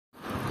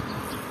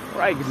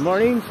Alright, good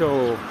morning.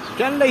 So,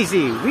 John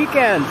Lazy,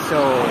 weekend. So,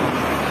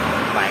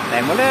 bike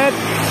time ulit.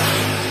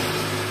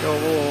 So,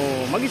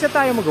 mag-isa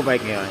tayo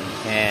mag-bike ngayon.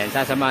 And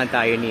sasamahan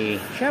tayo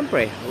ni,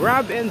 syempre,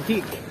 Rob and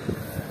Dick.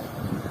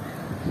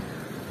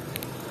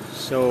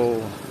 So,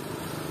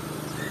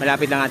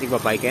 malapit lang ating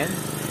babiken.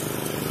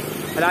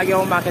 Palagi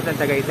ako umakit ng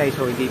Tagaytay,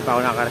 so hindi pa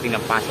ako nakarating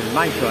ng Passion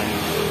Mansion.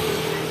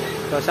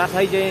 So,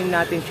 sasahidyain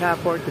natin siya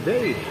for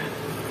today.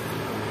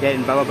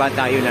 Then, bababa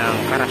tayo ng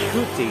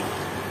parachuting.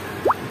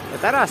 So,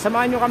 tara,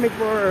 samahan nyo kami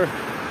for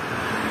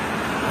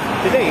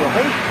today,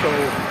 okay? So,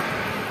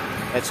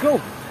 let's go!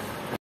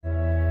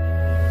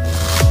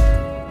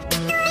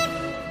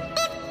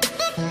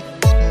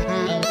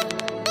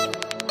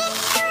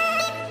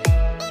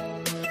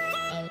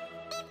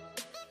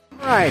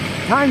 Alright,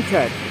 time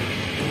check.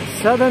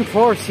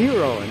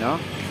 7:40,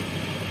 no?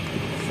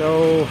 So,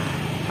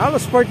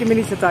 halos 40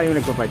 minutes na tayo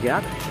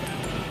nagpapadyak.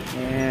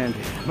 And,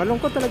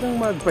 malungkot talagang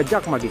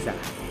magpadyak mag-isa.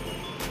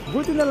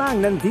 Buti na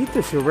lang,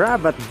 nandito si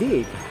Rob at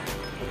Dick.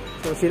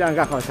 So, sila ang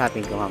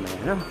kakausapin ko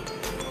mamaya, no?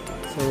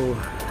 So,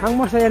 ang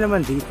masaya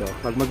naman dito,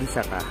 pag mag-isa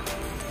ka,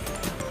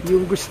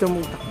 yung gusto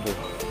mong takbo,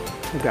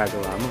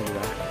 nagagawa mo, di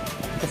ba?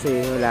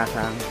 Kasi wala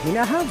kang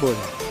hinahabol.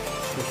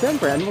 So,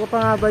 syempre, ano pa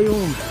nga ba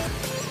yung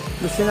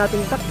gusto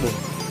nating takbo?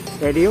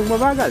 Pwede yung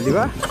mabagal, di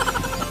ba?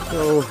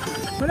 So,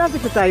 malapit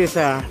na tayo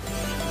sa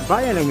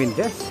bayan ng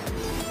Mindes.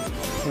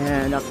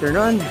 And after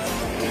nun,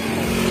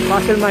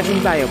 Passion Mansion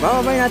tayo.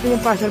 Bababay natin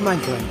yung Passion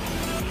Mansion.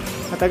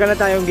 Matagal na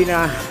tayong hindi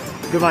na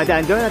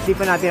dumadaan doon at di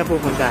pa natin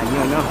napupuntahan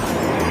yun, no?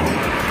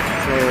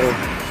 So,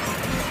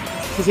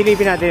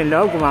 sisilipin natin yung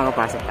loob kung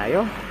makakapasok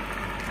tayo.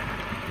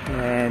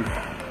 And,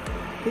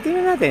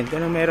 titingnan natin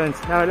kung anong meron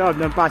sa loob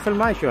ng Passion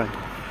Mansion.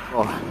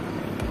 Oh,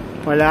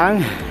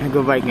 walang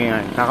nag-bike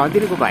ngayon.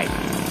 Kakaunti nag-bike.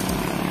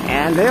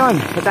 And ayun,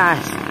 sa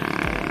taas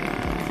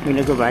may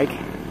nag-bike.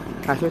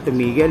 Kaso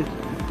tumigil.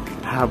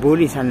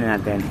 Habulin sana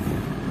natin.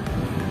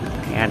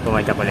 Ayan,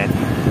 pumadyak ulit.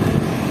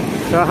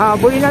 So,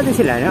 habulin natin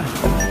sila, no?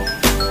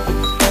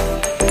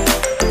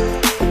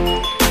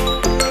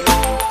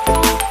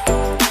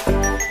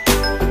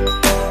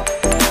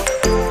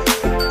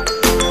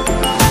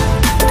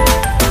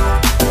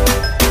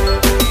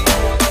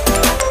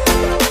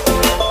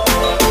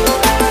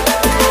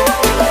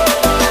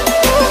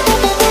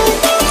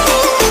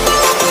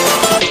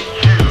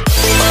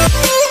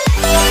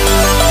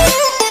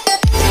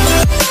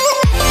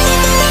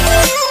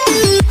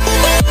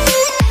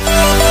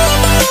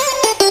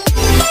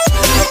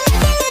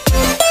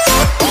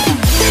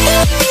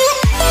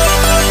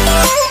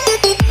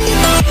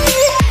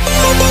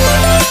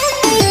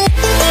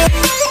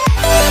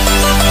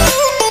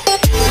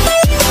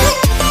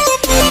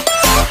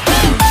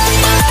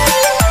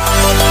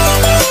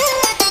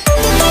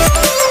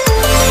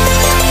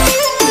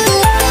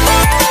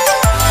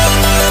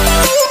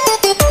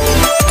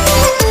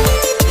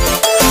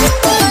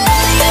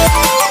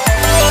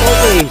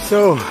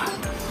 So,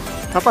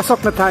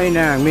 papasok na tayo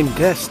ng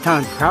Mindes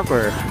Town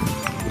proper.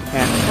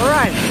 And,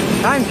 alright,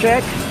 time check,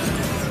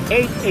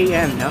 8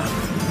 AM, no?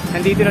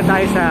 Nandito na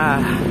tayo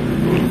sa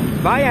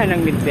bayan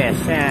ng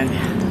Mindes. And,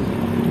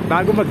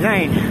 bago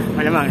mag-9,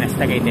 malamang nasa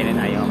Tagaytay na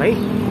tayo, okay?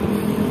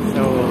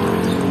 So,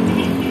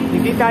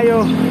 hindi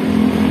tayo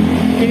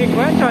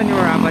kinikwento ni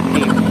Rob at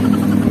Dick.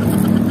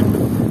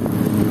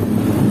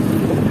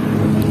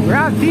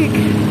 Rob, Dick,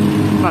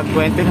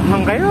 magkwento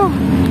naman kayo.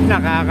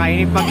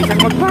 Nakakainip pag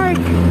isang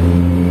mag-bike.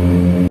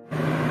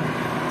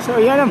 So,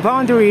 yan ang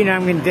boundary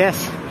ng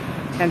Mindes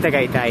and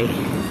Tagaytay.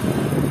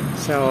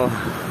 So,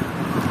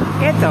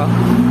 ito,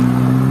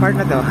 part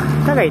na to,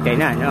 Tagaytay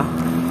na, no?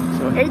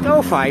 So,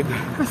 8:05,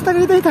 mas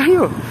Tagaytay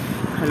tayo.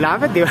 Ang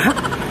lapit, di ba?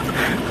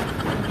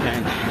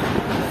 Yan.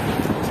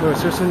 So,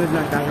 susunod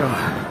lang tayo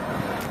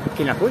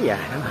kina Kuya,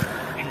 no?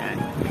 Yan.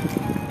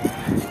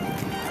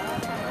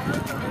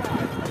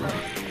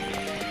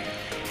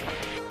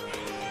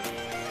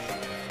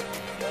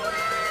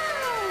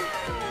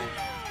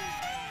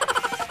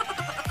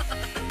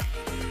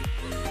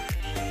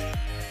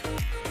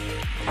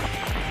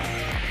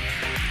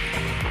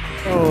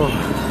 So,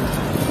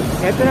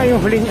 ito na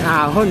yung huling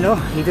ahon, no?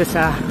 Dito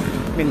sa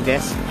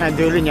Mindes. Ang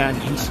dulo niyan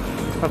is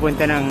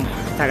papunta ng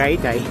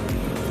Tagaytay,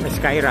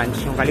 Sky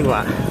Ranch, yung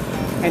kaliwa.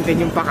 And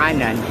then yung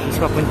pakanan is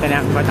papunta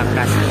ng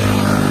Batangas.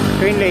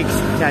 Twin Lakes,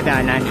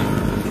 dadaanan.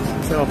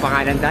 So,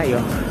 pakanan tayo.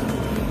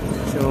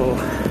 So,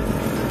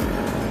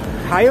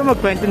 ayaw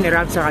magkwento ni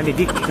Rob sa ni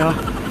Dick, no?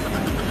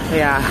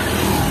 Kaya,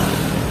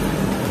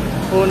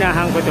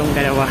 unahan ko itong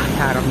dalawa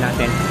sa harap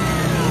natin.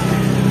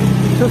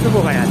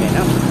 Susubukan natin,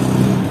 no?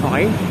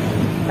 Okay,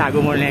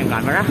 tago muna yung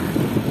camera.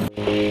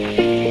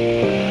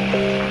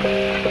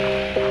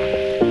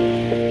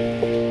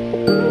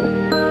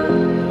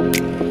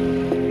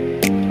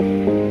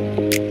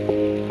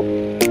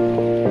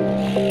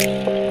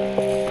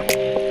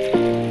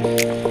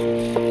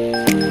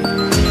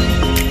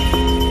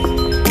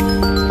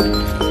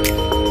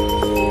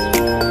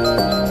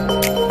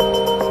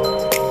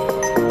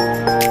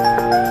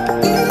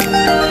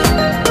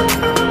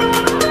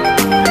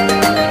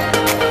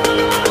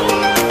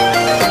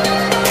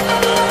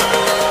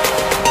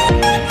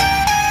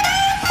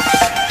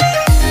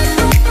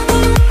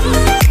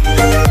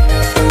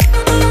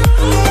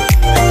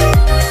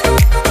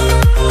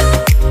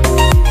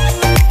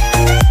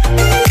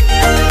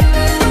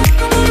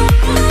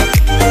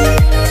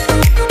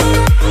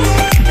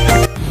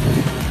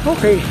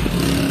 Okay,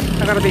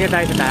 nakarating na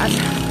tayo sa taas.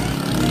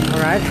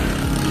 Alright.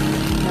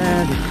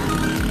 And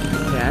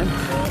yan,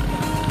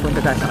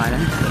 punta tayo sa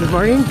kanan. Good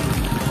morning.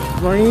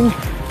 Good morning.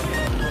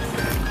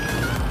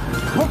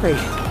 Okay,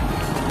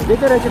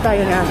 dito rin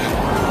tayo na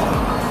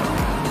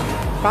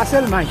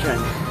Puzzle Mansion.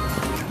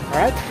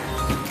 Alright.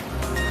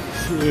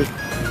 Si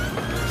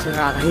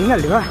nakakahingal,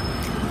 di ba?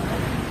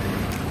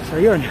 So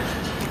yun,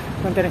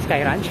 punta na Sky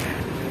Ranch.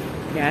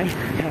 Yan,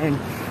 and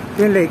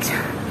yung lakes.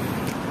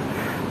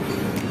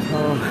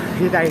 So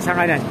dito tayo sa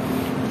kanan.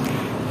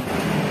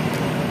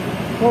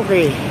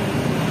 Okay,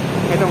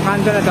 itong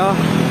kanto na to,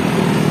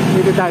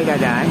 dito tayo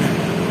dadaan.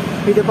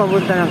 Dito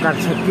papunta ng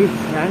Karsaki.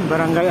 Yan,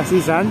 Barangay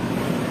Asisan.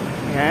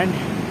 Yan.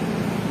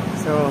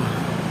 So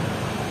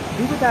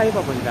dito tayo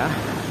papunta.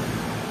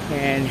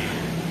 And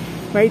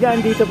may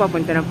daan dito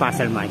papunta ng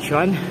Puzzle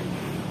Mansion.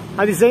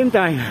 At the same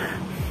time,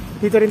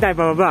 dito rin tayo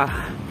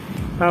pababa.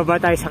 Pababa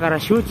tayo sa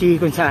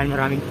Karashuchi kung saan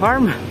maraming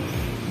farm.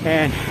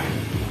 And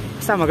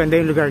basta maganda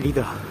yung lugar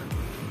dito.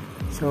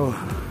 So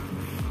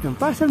yung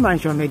Puzzle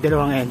Mansion may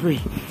dalawang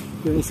entry.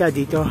 Yung isa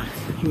dito,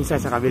 yung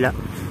isa sa kabila.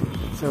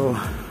 So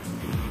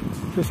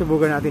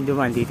susubukan natin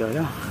dumaan dito,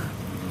 no?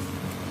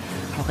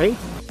 Okay?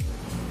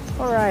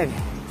 Alright.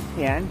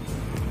 Yan.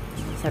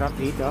 Sarap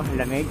dito,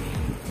 lamig.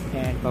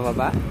 And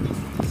pababa.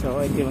 So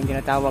ito yung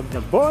tinatawag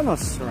na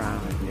bonus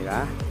round, di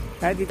ba?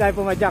 Kahit di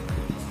tayo pumadyak,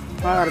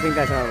 makakarating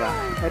tayo sa baba.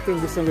 Ito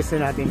yung gusto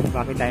natin kung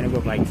bakit tayo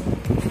nag-bike.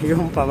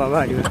 Yung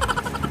pababa, di ba?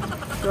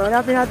 So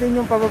hanapin natin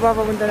yung pababa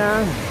papunta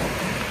ng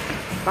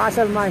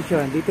Puzzle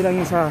Mansion. Dito lang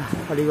yung sa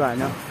kaliwa,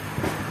 no?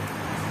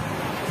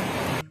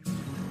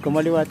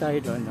 Kumaliwa tayo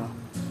doon, no?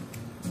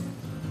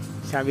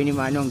 Sabi ni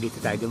Manong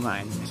dito tayo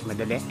dumaan, mas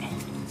madali.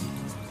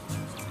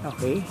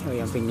 Okay, so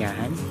yung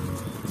pinyahan.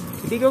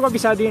 Hindi ko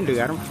kabisado yung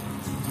lugar.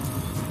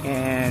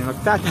 And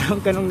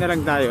magtatanong-tanong na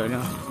lang tayo,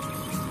 no?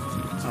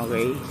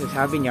 Okay, so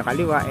sabi niya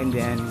kaliwa, and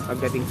then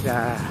pagdating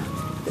sa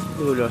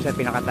dulo, sa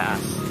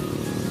pinakataas,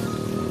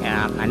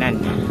 kanan.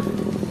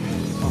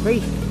 Okay.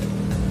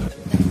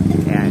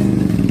 Ayan.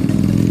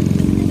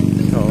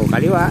 So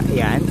kaliwa,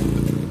 yan.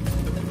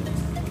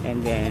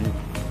 And then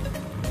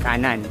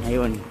kanan,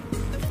 ayun.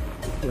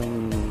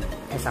 Yung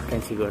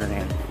sasakyan siguro na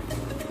yan.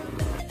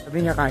 Sabi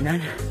niya kanan.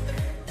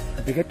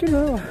 Mabigat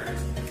yun, oh.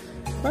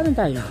 Paano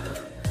tayo?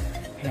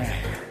 Ayan.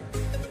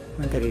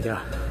 Punta dito.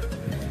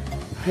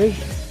 Okay.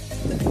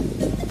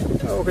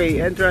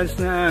 Okay, entrance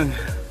ng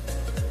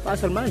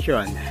Puzzle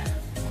Mansion.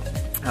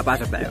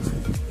 Pasok tayo.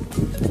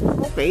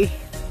 Okay,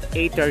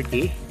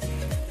 8:30.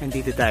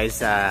 Nandito tayo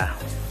sa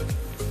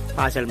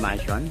Puzzle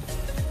Mansion.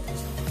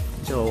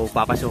 So,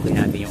 papasukin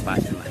natin yung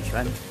Puzzle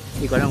Mansion.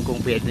 Hindi ko alam kung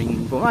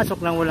pwedeng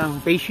pumasok nang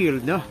walang face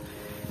shield, no?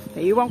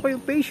 Naiiwan ko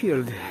yung face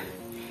shield.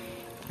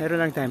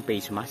 Meron lang tayong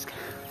face mask.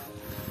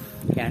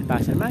 Yan,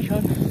 Puzzle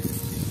Mansion.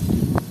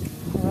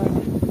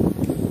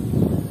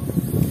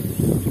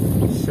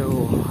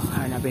 So,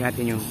 hanapin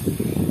natin yung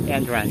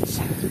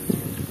entrance.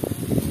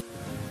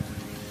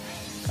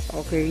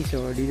 Okay,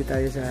 so dito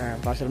tayo sa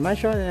Puzzle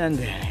Mansion and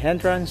the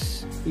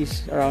entrance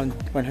is around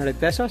 100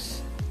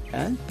 pesos.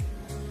 Yan.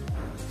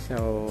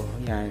 So,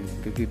 yan.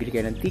 Bibili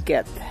kayo ng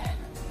ticket.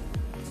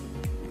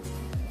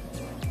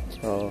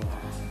 So,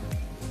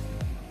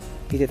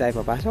 dito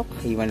tayo papasok.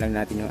 Iwan lang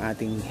natin yung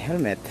ating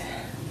helmet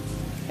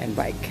and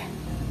bike.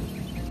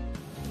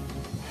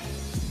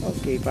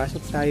 Okay,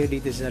 pasok tayo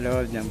dito sa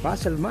loob ng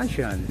Puzzle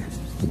Mansion.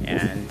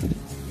 Yan.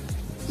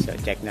 So,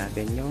 check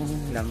natin yung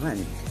laman.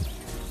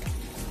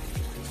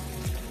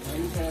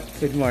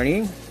 Good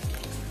morning.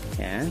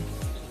 Yan.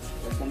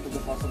 Welcome to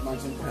the Puzzle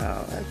Mansion.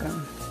 Oh,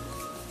 welcome.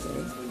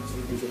 Okay.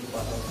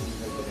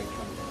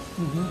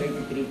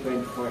 23,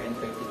 24, and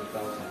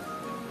 32,000.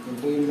 Yung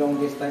po yung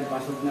longest time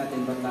pasok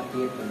natin, but not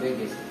yet the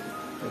biggest.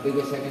 The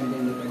biggest second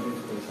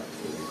independence po sa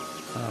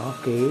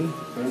Okay.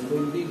 So yung po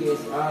yung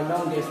biggest,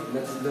 longest,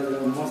 that's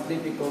the most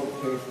difficult,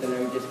 here's the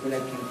largest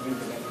collection of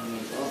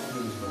interactions of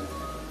baseball.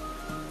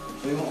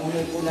 So yung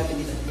owner po natin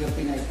is pure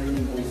Pinay, her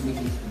name po is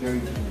Mrs.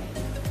 Georgina.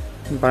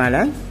 Ang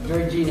pangalan?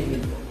 Georgina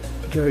Gil.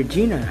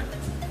 Georgina.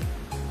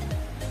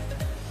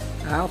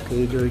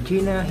 Okay,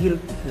 Georgina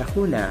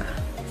Gil-Lacuna.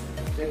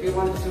 So if you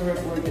want to see her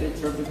portrait,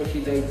 sir, because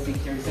she died 6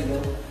 years ago,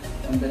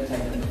 on that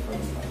side of the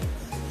front.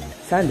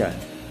 Saan doon?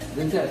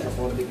 Doon siya sa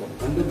portrait ko.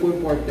 Nandun po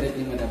yung portrait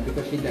ni Madam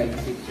because she died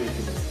 6 years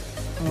ago.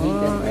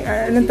 Oh,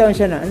 anong taon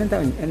siya na?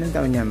 Anong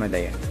taon niya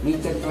madaya? May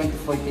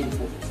 2014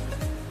 po.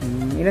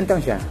 Ilang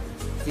taon siya?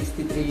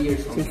 63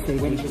 years old 63.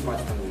 when she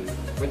passed away.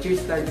 But she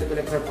started to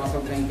collect her pass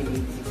of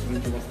 1986 when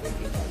she was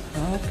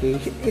 25. Okay.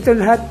 Ito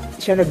lahat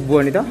siya nagbuo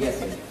nito? Yes,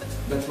 sir.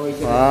 That's why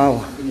she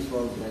Wow. has Guinness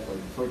World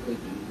Record for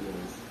 28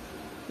 years.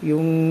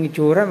 Yung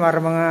itsura, para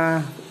mga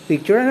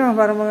picture, ano?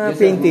 Para mga Yes,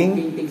 painting?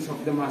 Sir, paintings of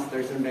the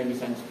masters on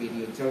Renaissance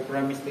period. So I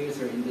promise to you,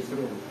 sir, in this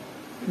room,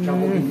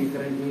 travel in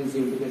different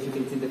museum because you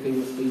can see the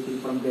famous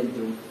painting from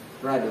Belgium,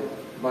 Prado,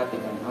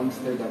 Vatican,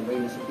 Amsterdam,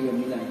 Reina Sofia,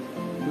 Milan,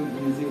 Louvre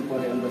Museum po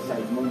on the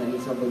side, Mona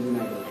Lisa,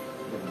 United.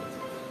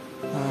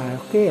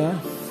 Okay,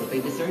 So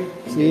thank you, sir.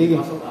 And Sige. then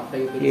also, after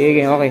you finish,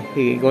 Sige, okay.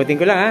 Sige, ikutin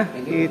ko lang, ha?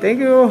 Sige, thank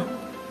you.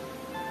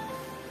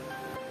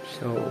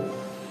 So,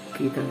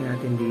 kita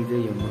natin dito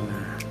yung mga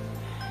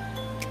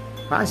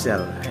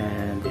puzzle.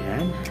 And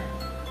yan.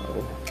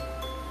 So,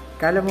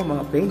 kala mo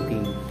mga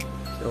painting.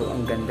 So,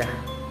 ang ganda.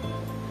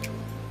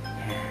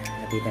 Yan,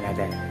 nakita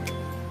natin.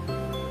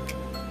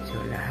 So,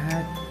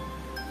 lahat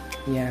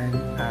yan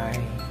ay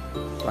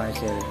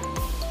puzzle.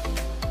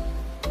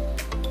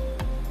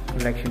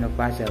 Collection of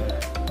puzzle.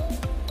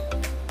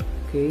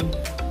 Okay.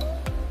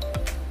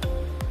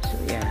 So,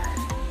 yan.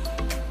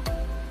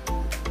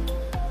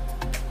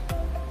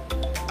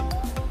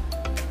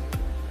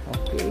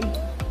 Okay.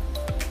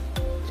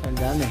 So, ang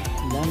dami.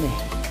 Ang dami.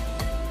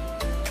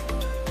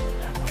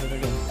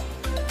 Napakagaling.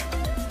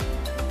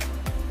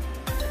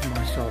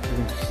 Mga soft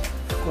drinks.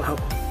 Wow.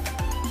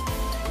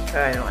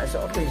 Ay, mga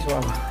soft drinks.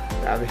 Wow.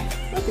 Grabe.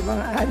 Pati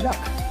mga alak.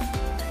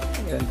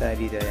 Meron tayo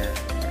dito yan.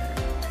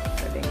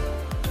 Galing.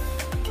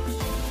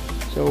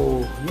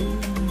 So, yung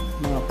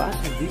mga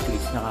puzzle dito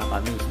is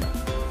nakakamiss, no?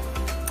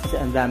 Kasi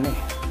ang dami.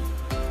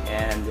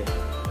 And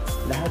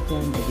lahat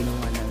yan ay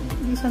ginawa ng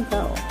isang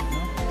tao,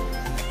 no?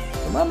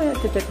 So, mamaya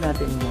check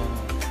natin yung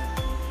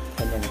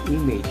kanyang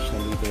image na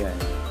dito yan.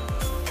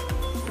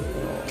 So,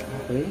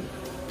 okay.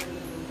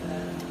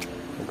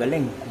 So,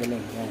 galing.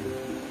 Galing. Yan.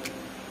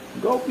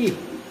 Gopi!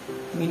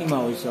 Minnie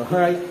Mouse.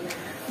 Alright.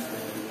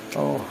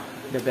 Oh,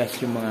 the best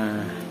yung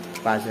mga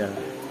puzzle.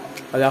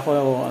 Pag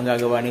ako ang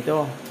gagawa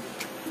nito,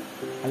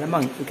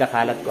 alamang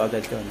ikakalat ko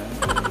agad to, no?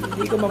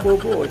 Hindi ko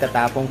mabubuo,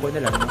 itatapong ko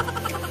na lang, no?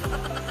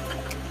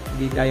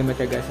 Hindi tayo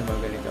mataga sa mga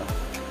ganito.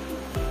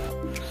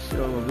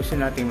 So, gusto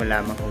nating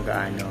malaman kung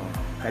gaano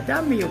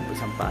kadami yung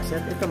isang puzzle.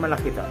 Ito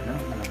malaki to, no?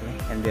 Malaki.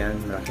 And then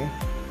malaki.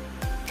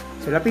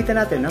 So, lapitan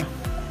natin, no?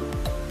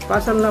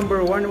 Puzzle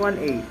number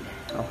 118.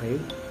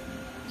 Okay.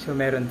 So,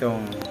 meron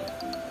tong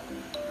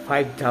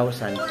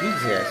 5,000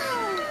 pieces.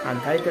 Ang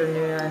title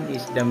niyan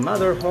is The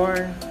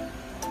Matterhorn,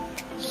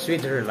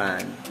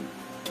 Switzerland.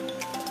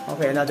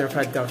 Okay, another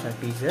 5,000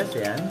 pieces.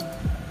 Yan.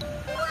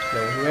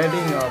 The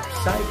Wedding of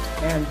Sight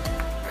and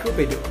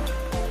Cupido.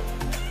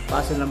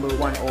 Puzzle number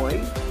 108.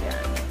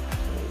 Yan.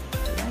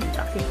 Yan,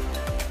 laki.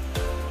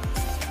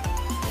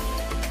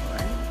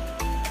 Alright.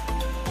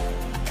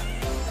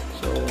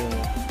 So,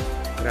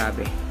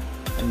 grabe.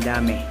 Ang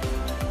dami.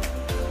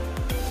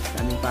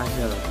 Daming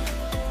puzzle.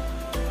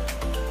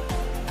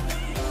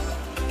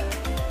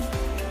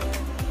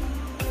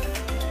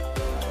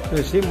 So,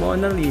 si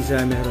Mona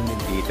Lisa meron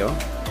din dito.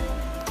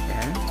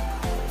 Ayan.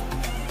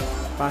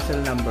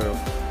 Puzzle number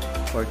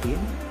 14.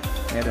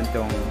 Meron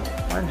tong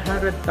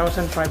 1,500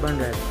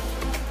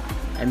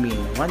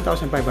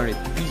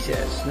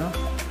 pieces, no?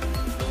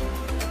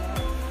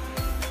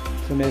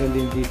 So, meron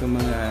din dito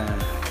mga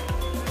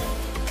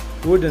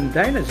wooden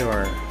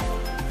dinosaur.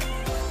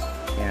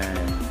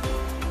 Ayan.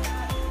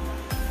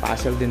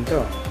 Puzzle din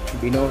to.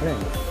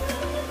 Binoren.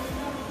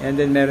 And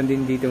then, meron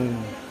din ditong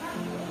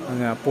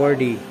mga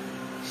 4D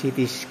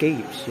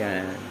cityscapes.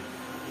 Yan.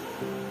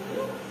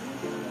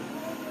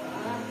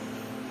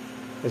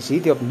 The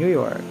City of New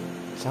York.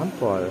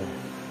 Sample.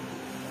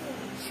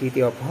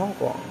 City of Hong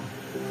Kong.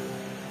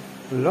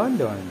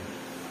 London.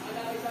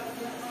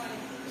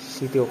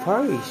 City of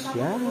Paris.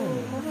 Yan.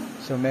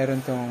 So,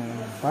 meron tong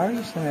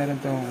Paris na meron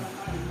tong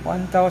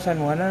 1,100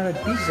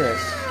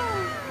 pieces.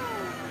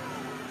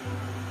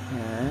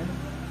 Yan.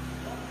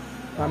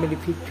 Family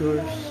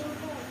pictures.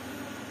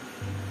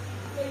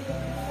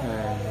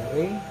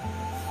 Okay.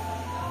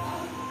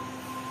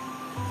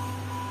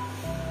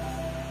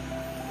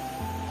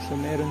 So,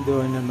 meron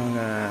doon ng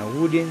mga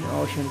wooden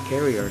ocean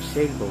carrier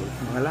sailboat,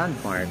 mga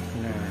landmark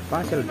na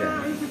puzzle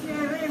din.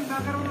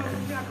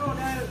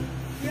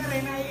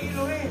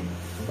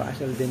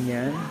 Puzzle din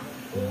yan.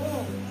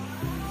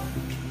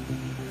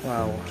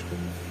 Wow.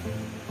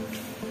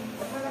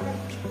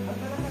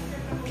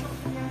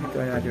 Ito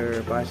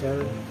another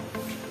puzzle.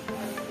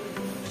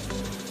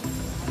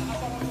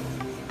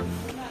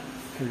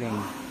 Galing.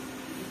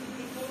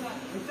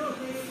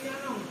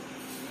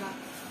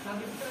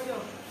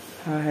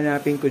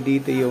 Hahanapin ko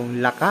dito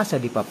yung La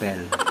Casa de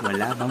Papel.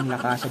 Wala bang La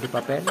Casa de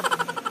Papel?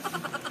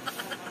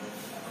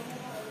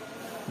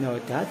 No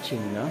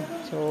touching, no?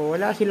 So,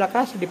 wala si La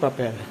Casa de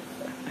Papel.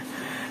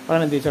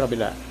 Parang nandito sa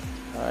kabila.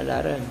 Wala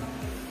rin.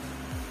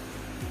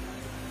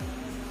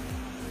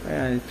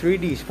 Ayan,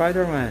 3D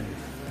Spider-Man.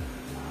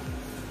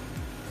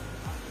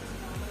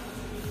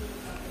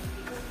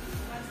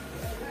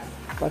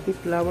 Pati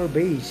flower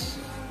base.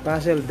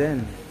 Puzzle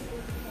din.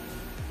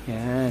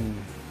 Yan.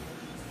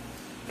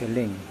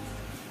 Galing.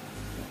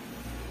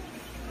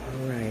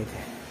 Alright.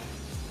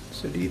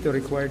 So, dito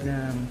required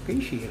ng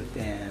face shield.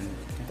 And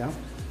ito.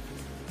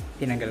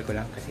 Tinanggal ko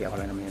lang kasi ako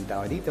lang naman yung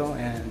tao dito.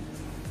 And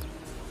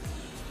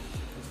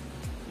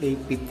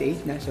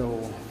 8:58 na. So,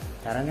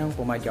 tara nang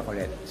pumadyak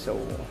ulit.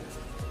 So,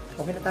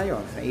 okay na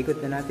tayo.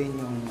 Naikot na natin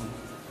yung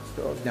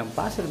loob ng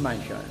Puzzle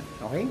Mansion.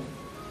 Okay?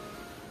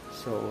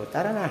 So,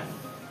 tara na.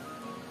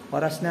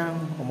 Oras nang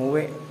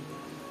umuwi.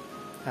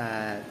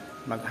 At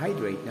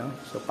mag-hydrate, no?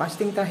 So,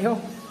 fasting tayo.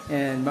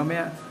 And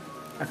mamaya,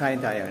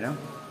 kakain tayo, no?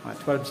 Mga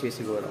 12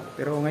 siguro.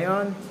 Pero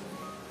ngayon,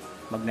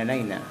 magna-9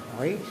 na.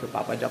 Okay? So,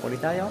 papadyak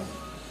ulit tayo.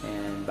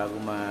 And bago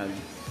mag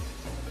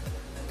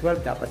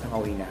 12 dapat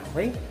nakauwi na.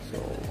 Okay? So,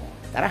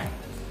 tara!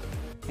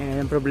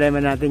 And ang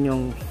problema natin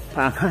yung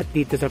pangat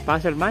dito sa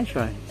Puzzle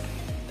Mansion.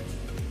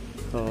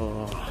 So,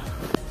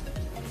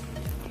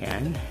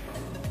 yan.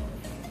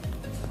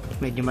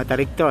 Medyo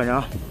matarik to,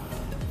 no?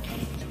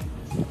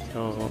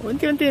 So,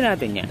 unti-unti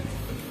natin yan.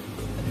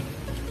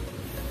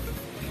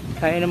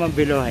 Kaya naman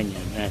biluhan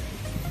yan. Yan.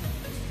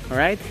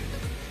 Alright?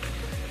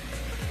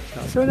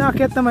 So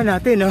naakyat naman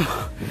natin, no?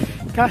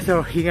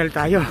 Kaso, hingal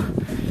tayo.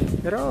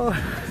 Pero,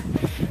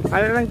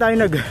 kala lang tayo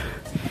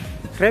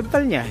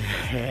nag-rental niya.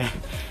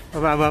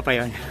 Mababa pa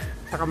yun.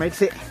 Saka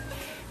maiksi.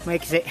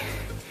 Maiksi.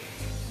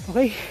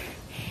 Okay.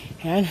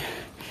 Yan.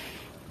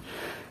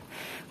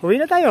 Uwi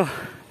na tayo.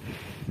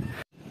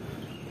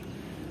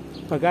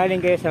 Pag galing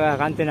kayo sa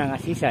kanto ng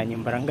Asisan,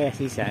 yung barangay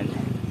Asisan,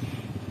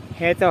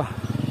 eto,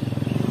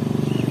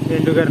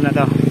 yung lugar na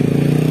to.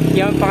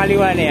 Yung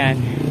pakaliwa na yan,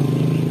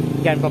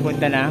 yan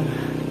papunta ng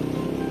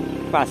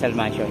Puzzle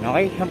Mansion.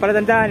 Okay? Ang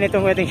palatandaan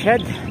itong wedding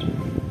shed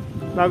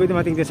bago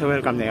dumating din sa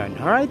welcome na yun.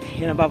 Alright?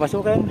 Yan ang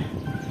papasukin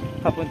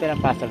papunta ng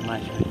Puzzle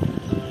Mansion.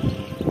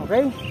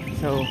 Okay?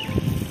 So,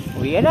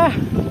 uwi na.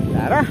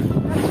 Tara!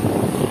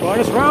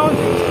 Bonus round!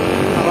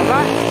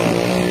 Mababa!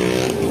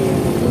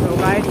 So,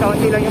 kahit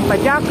kaunti lang yung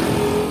padyak,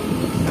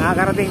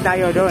 nakakarating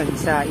tayo doon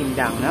sa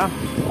Indang, no?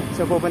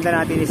 So, pupunta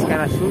natin is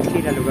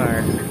Karasuchi na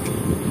lugar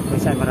kung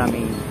saan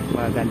maraming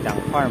magandang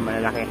farm,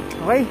 malalaki.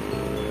 Okay?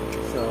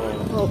 So,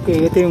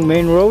 okay, ito yung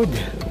main road.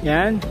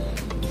 Yan.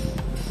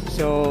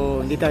 So,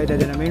 hindi tayo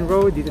dadaan na main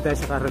road. Dito tayo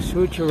sa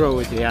Karasuchi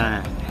Road.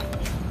 Yan.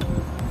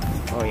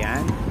 So,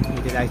 yan.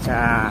 Dito tayo sa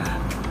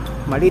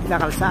maliit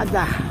na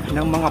kalsada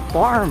ng mga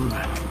farm.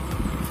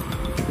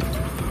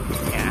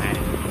 Yan.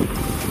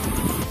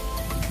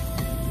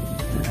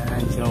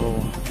 Yan. So,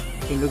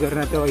 yung lugar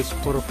na to is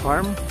puro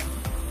farm.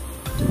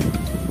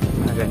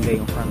 Maganda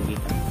yung farm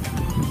dito.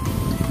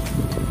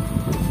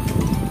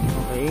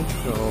 Okay,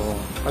 so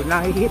pag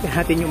nakikita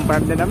natin yung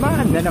farm na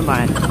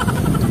naman,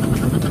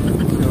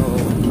 so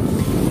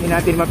hindi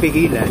natin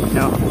mapigilan,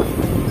 no,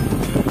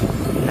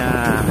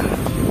 na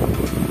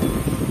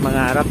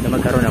mangarap na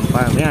magkaroon ng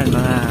farm. Yan,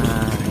 mga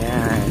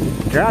yan,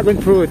 dragon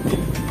fruit.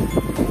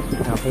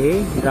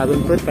 Okay, dragon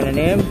fruit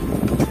pananim.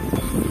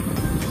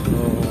 So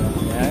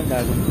yan,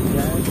 dragon fruit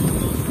yan.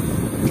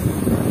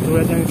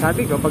 Tulad ng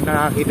sabi ko, pag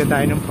nakakita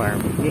tayo ng farm,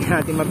 hindi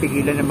natin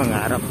mapigilan ng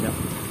mangarap, no.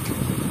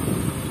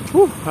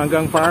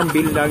 Hanggang farm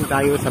bill lang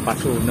tayo sa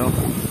paso, no?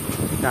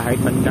 Kahit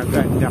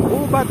magdaganda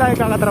ba tayo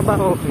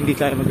kakatrabaho, hindi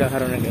tayo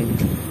magkakaroon ng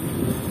ganyan.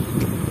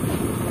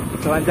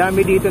 So ang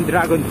dami dito ng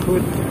dragon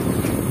fruit.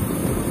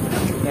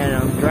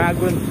 Yan ang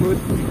dragon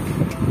fruit.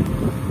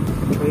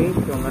 Okay,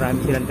 so marami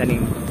silang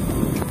tanim.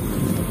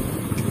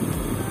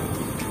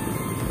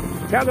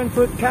 Dragon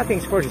fruit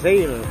cuttings for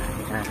sale.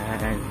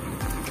 Yan.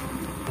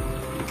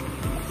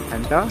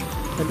 Ano?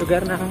 Sa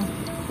lugar na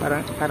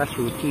parang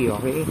Karasuchi,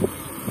 okay?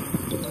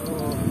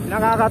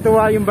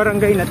 Nakakatuwa yung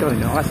barangay na to,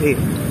 no? Kasi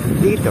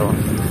dito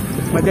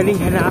madaling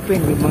hanapin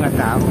yung mga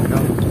tao,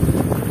 no?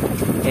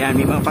 Ayan,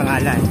 may mga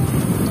pangalan.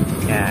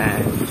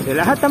 Ayan. So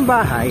lahat ng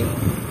bahay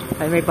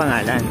ay may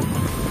pangalan,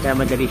 kaya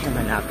madali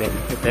siyang hanapin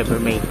if ever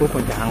may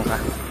pupuntahan ka.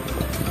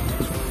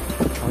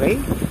 Okay?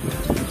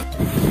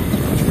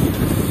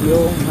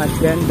 Yung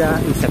Hacienda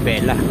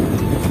Isabela.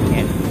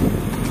 Ayan.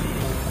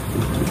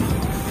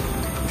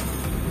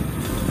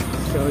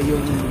 So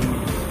yung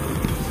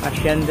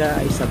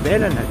Hacienda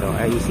Isabela na to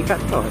ay sikat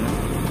to, no?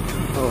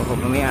 So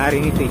may-ari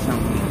nito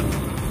isang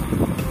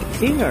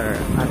singer,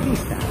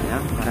 artista, no?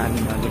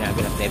 Maraming mga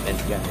ginaganap na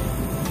event dyan.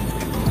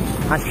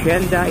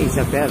 Hacienda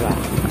Isabela.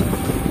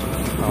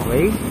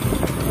 Okay?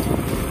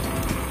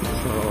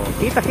 So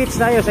kita-kits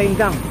tayo sa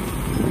Indang.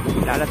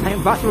 Lala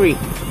tayong battery.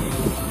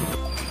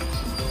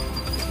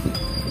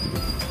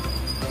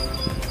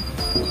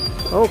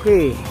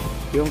 Okay,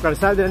 yung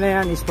kalsada na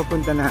yan is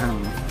papunta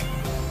ng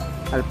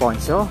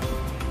Alfonso.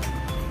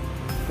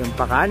 Yung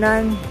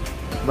pakanan,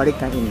 balik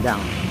ng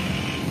Indang.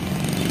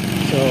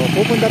 So,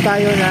 pupunta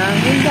tayo ng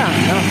Indang,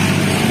 no?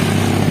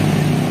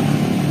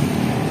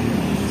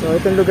 So,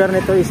 itong lugar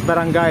nito is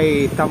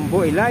Barangay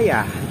Tambo,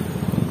 Ilaya.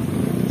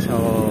 So,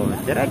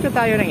 diretso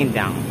tayo ng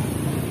Indang.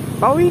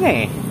 Pauwi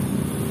na eh.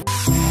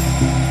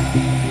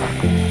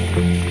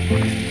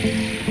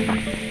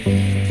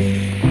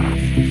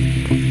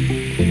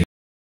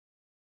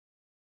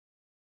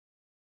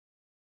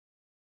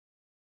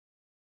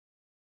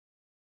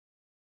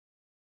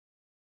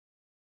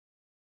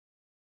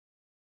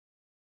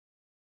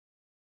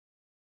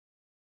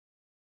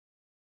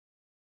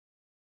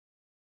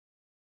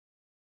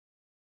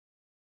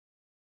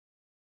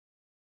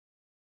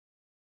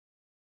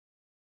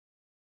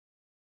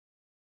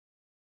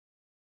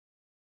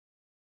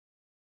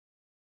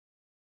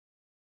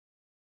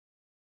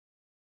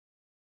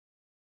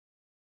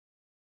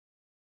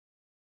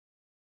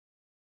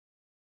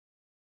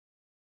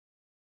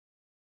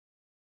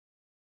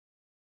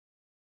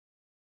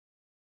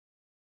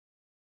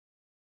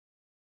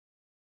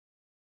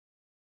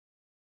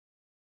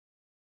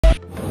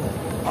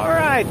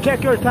 Alright. Alright,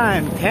 check your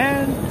time,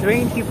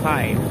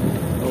 10:25.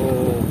 So,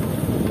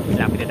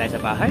 lapit na tayo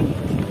sa bahay.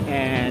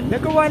 And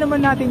nagawa naman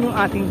natin yung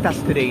ating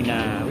task today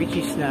na which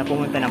is na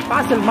pumunta ng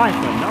Puzzle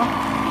Mansion, no?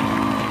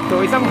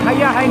 So, isang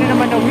hayahay na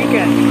naman na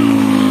weekend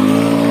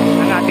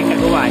ang ating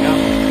nagawa, no?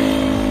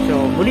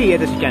 So, muli,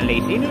 ito si John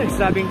Lacey na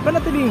nagsasabing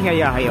panatiling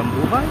hayahay ang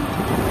buhay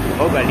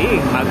o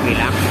galing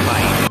mag-relax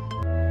pa.